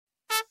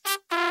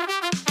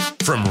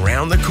From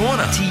round the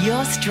corner to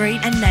your street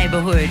and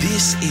neighbourhood.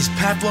 This is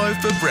Pablo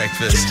for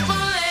breakfast.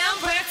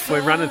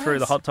 We're running through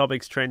the hot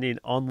topics trending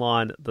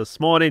online this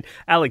morning.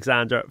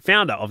 Alexandra,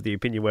 founder of the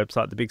opinion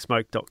website,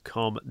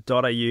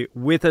 thebigsmoke.com.au,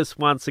 with us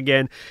once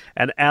again.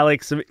 And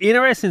Alex, some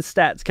interesting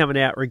stats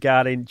coming out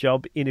regarding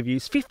job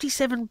interviews.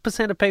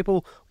 57% of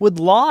people would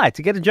lie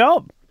to get a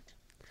job.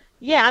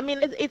 Yeah, I mean,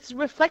 it's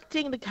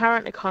reflecting the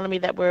current economy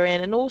that we're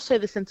in and also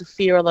the sense of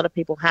fear a lot of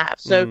people have.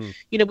 So,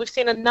 we've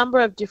seen a number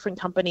of different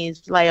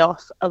companies lay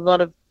off a lot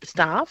of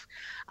staff.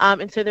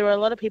 And so there are a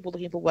lot of people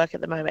looking for work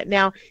at the moment.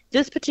 Now,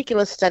 this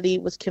particular study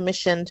was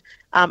commissioned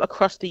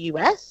across the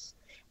US,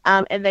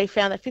 and they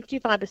found that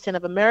 55%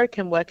 of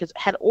American workers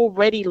had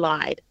already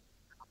lied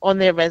on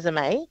their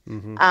resume.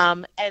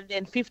 And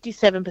then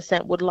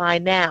 57% would lie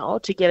now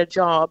to get a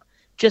job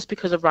just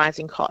because of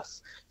rising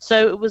costs.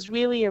 So it was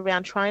really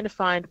around trying to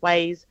find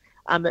ways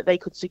that they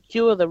could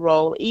secure the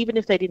role, even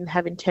if they didn't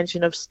have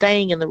intention of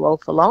staying in the role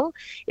for long.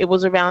 It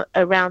was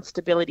around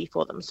stability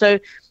for them. So,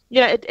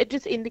 it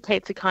just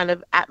indicates the kind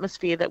of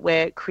atmosphere that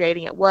we're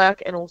creating at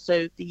work and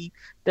also the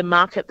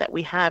market that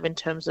we have in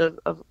terms of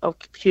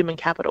human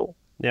capital.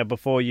 Now,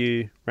 before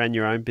you ran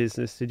your own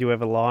business, did you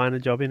ever lie in a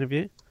job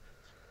interview?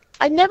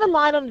 I never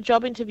lied on a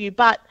job interview,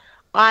 but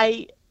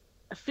I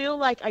feel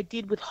like I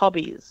did with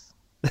hobbies.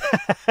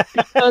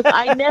 Because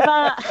I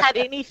never had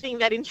anything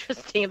that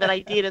interesting that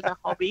I did as a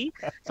hobby.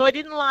 So I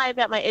didn't lie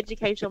about my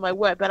education or my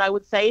work, but I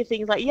would say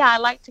things like, I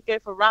like to go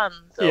for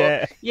runs.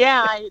 Or,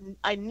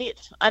 I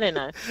knit. I don't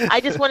know.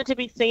 I just wanted to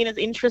be seen as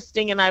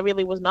interesting, and I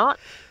really was not.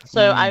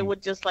 So I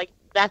would just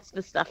that's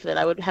the stuff that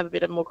I would have a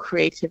bit of more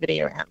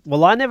creativity around.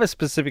 Well, I never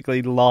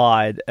specifically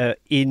lied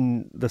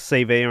in the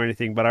CV or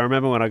anything, but I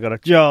remember when I got a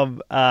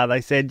job,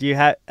 they said,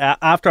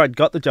 after I'd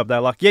got the job, they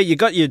were like, you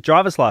got your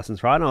driver's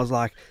license, right? And I was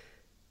like,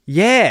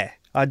 yeah,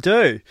 I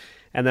do.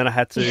 And then I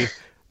had to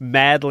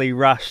madly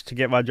rush to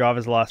get my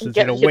driver's license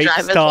in a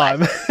week's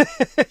time.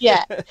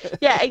 Yeah,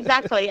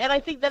 exactly. And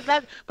I think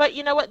that, but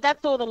you know what?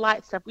 That's all the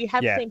light stuff. We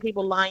have seen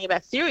people lying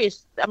about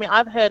serious. I mean,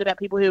 I've heard about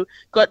people who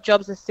got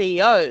jobs as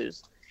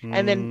CEOs.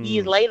 And then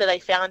years later, they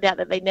found out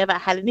that they never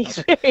had any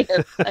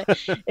experience. So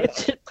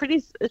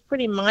it's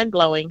pretty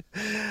mind-blowing.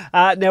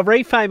 Now,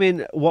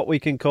 reframing what we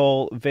can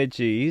call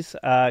veggies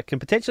can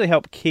potentially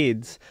help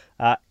kids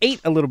eat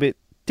a little bit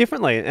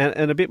differently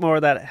and a bit more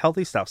of that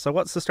healthy stuff. So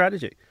what's the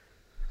strategy?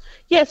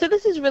 Yeah, so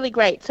this is really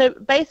great. So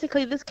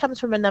basically this comes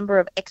from a number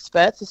of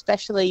experts,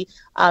 especially,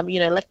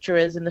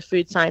 lecturers in the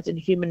food science and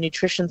human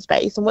nutrition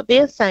space. And what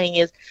they're saying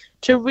is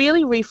to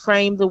really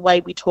reframe the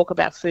way we talk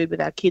about food with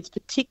our kids,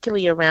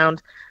 particularly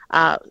around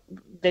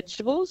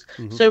vegetables.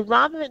 So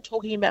rather than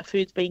talking about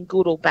foods being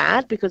good or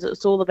bad, because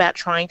it's all about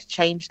trying to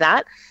change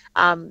that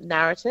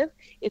narrative,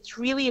 it's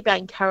really about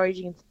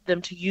encouraging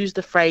them to use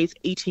the phrase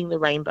eating the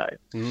rainbow.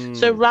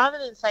 So rather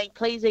than saying,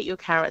 please eat your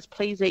carrots,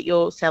 please eat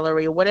your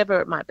celery, or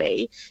whatever it might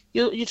be,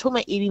 you're talking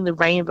about eating the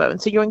rainbow.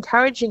 And so you're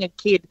encouraging a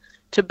kid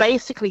to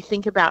basically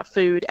think about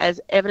food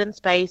as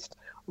evidence-based,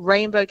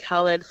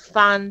 rainbow-coloured,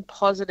 fun,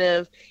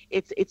 positive.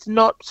 It's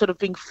not sort of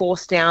being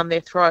forced down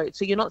their throat.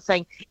 So you're not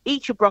saying,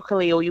 eat your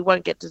broccoli or you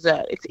won't get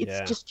dessert.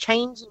 It's just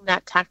changing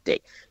that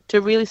tactic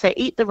to really say,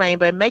 eat the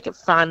rainbow, make it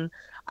fun,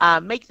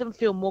 make them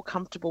feel more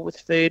comfortable with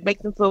food, make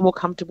them feel more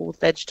comfortable with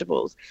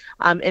vegetables,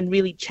 and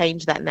really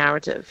change that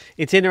narrative.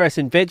 It's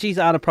interesting.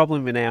 Veggies aren't a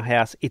problem in our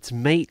house. It's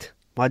meat.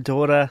 My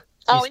daughter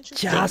is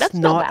just that's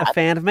not a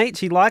fan of meat.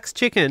 She likes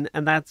chicken,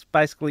 and that's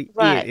basically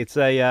it. It's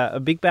a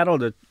big battle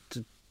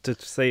to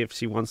see if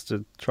she wants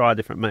to try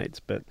different meats.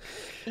 But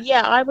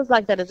yeah, I was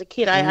like that as a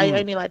kid. I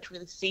only liked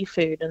really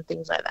seafood and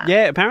things like that.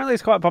 Yeah, apparently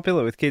it's quite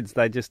popular with kids.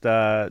 They just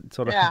I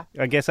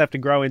guess, have to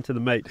grow into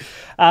the meat.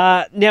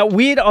 Now,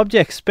 weird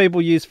objects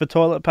people use for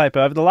toilet paper.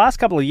 Over the last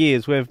couple of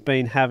years, we've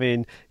been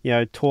having,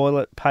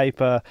 toilet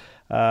paper,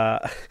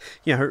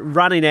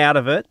 running out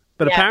of it.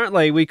 But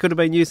apparently we could have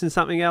been using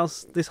something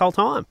else this whole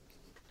time.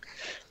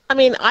 I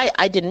mean,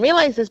 I didn't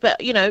realise this, but,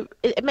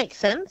 it makes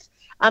sense.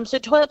 So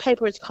toilet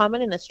paper is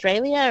common in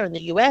Australia and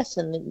the US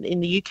and in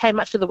the UK,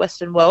 much of the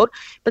Western world,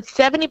 but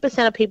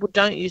 70% of people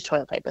don't use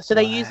toilet paper. So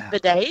they use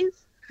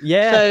bidets.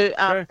 Yeah. So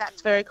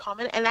that's very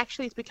common. And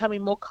actually it's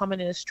becoming more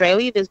common in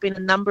Australia. There's been a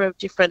number of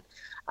different,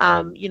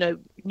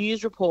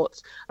 news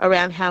reports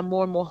around how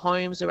more and more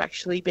homes are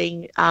actually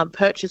being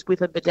purchased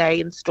with a bidet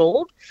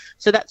installed.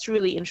 So that's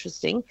really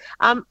interesting.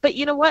 But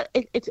you know what?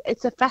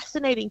 It's a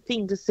fascinating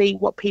thing to see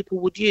what people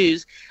would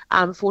use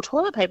for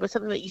toilet paper,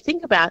 something that you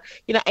think about.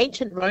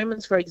 Ancient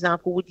Romans, for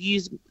example, would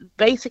use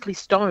basically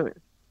stone.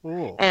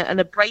 An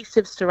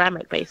abrasive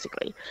ceramic,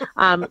 basically,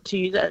 to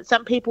use it.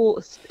 Some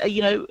people,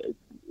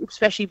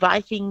 especially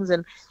Vikings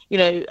and,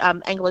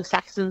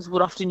 Anglo-Saxons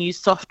would often use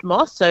soft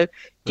moss, so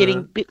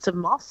getting bits of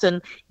moss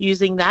and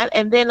using that.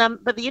 And then,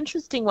 but the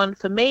interesting one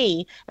for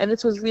me, and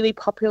this was really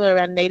popular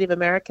around Native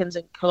Americans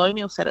and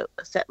colonial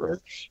settlers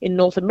in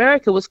North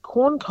America, was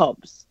corn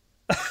cobs.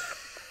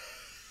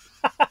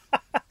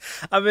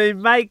 I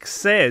mean, makes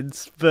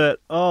sense, but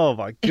oh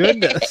my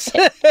goodness.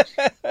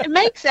 It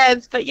makes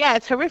sense, but yeah,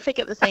 it's horrific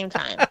at the same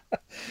time.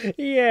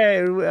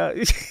 Yeah, well,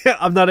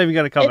 I'm not even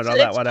going to comment on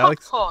that one,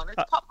 Alex. It's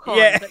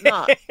popcorn, but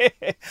not.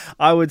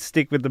 I would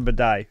stick with the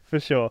bidet for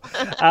sure.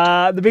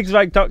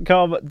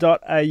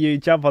 Thebigsmoke.com.au.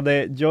 Jump on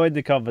there, join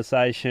the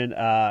conversation.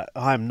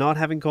 I'm not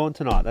having corn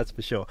tonight, that's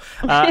for sure.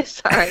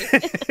 Sorry.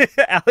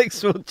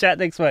 Alex, we'll chat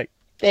next week.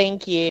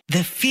 Thank you.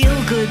 The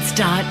feel-good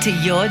start to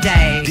your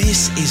day.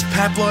 This is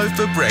Pablo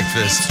for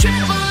breakfast. It's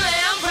Triple M.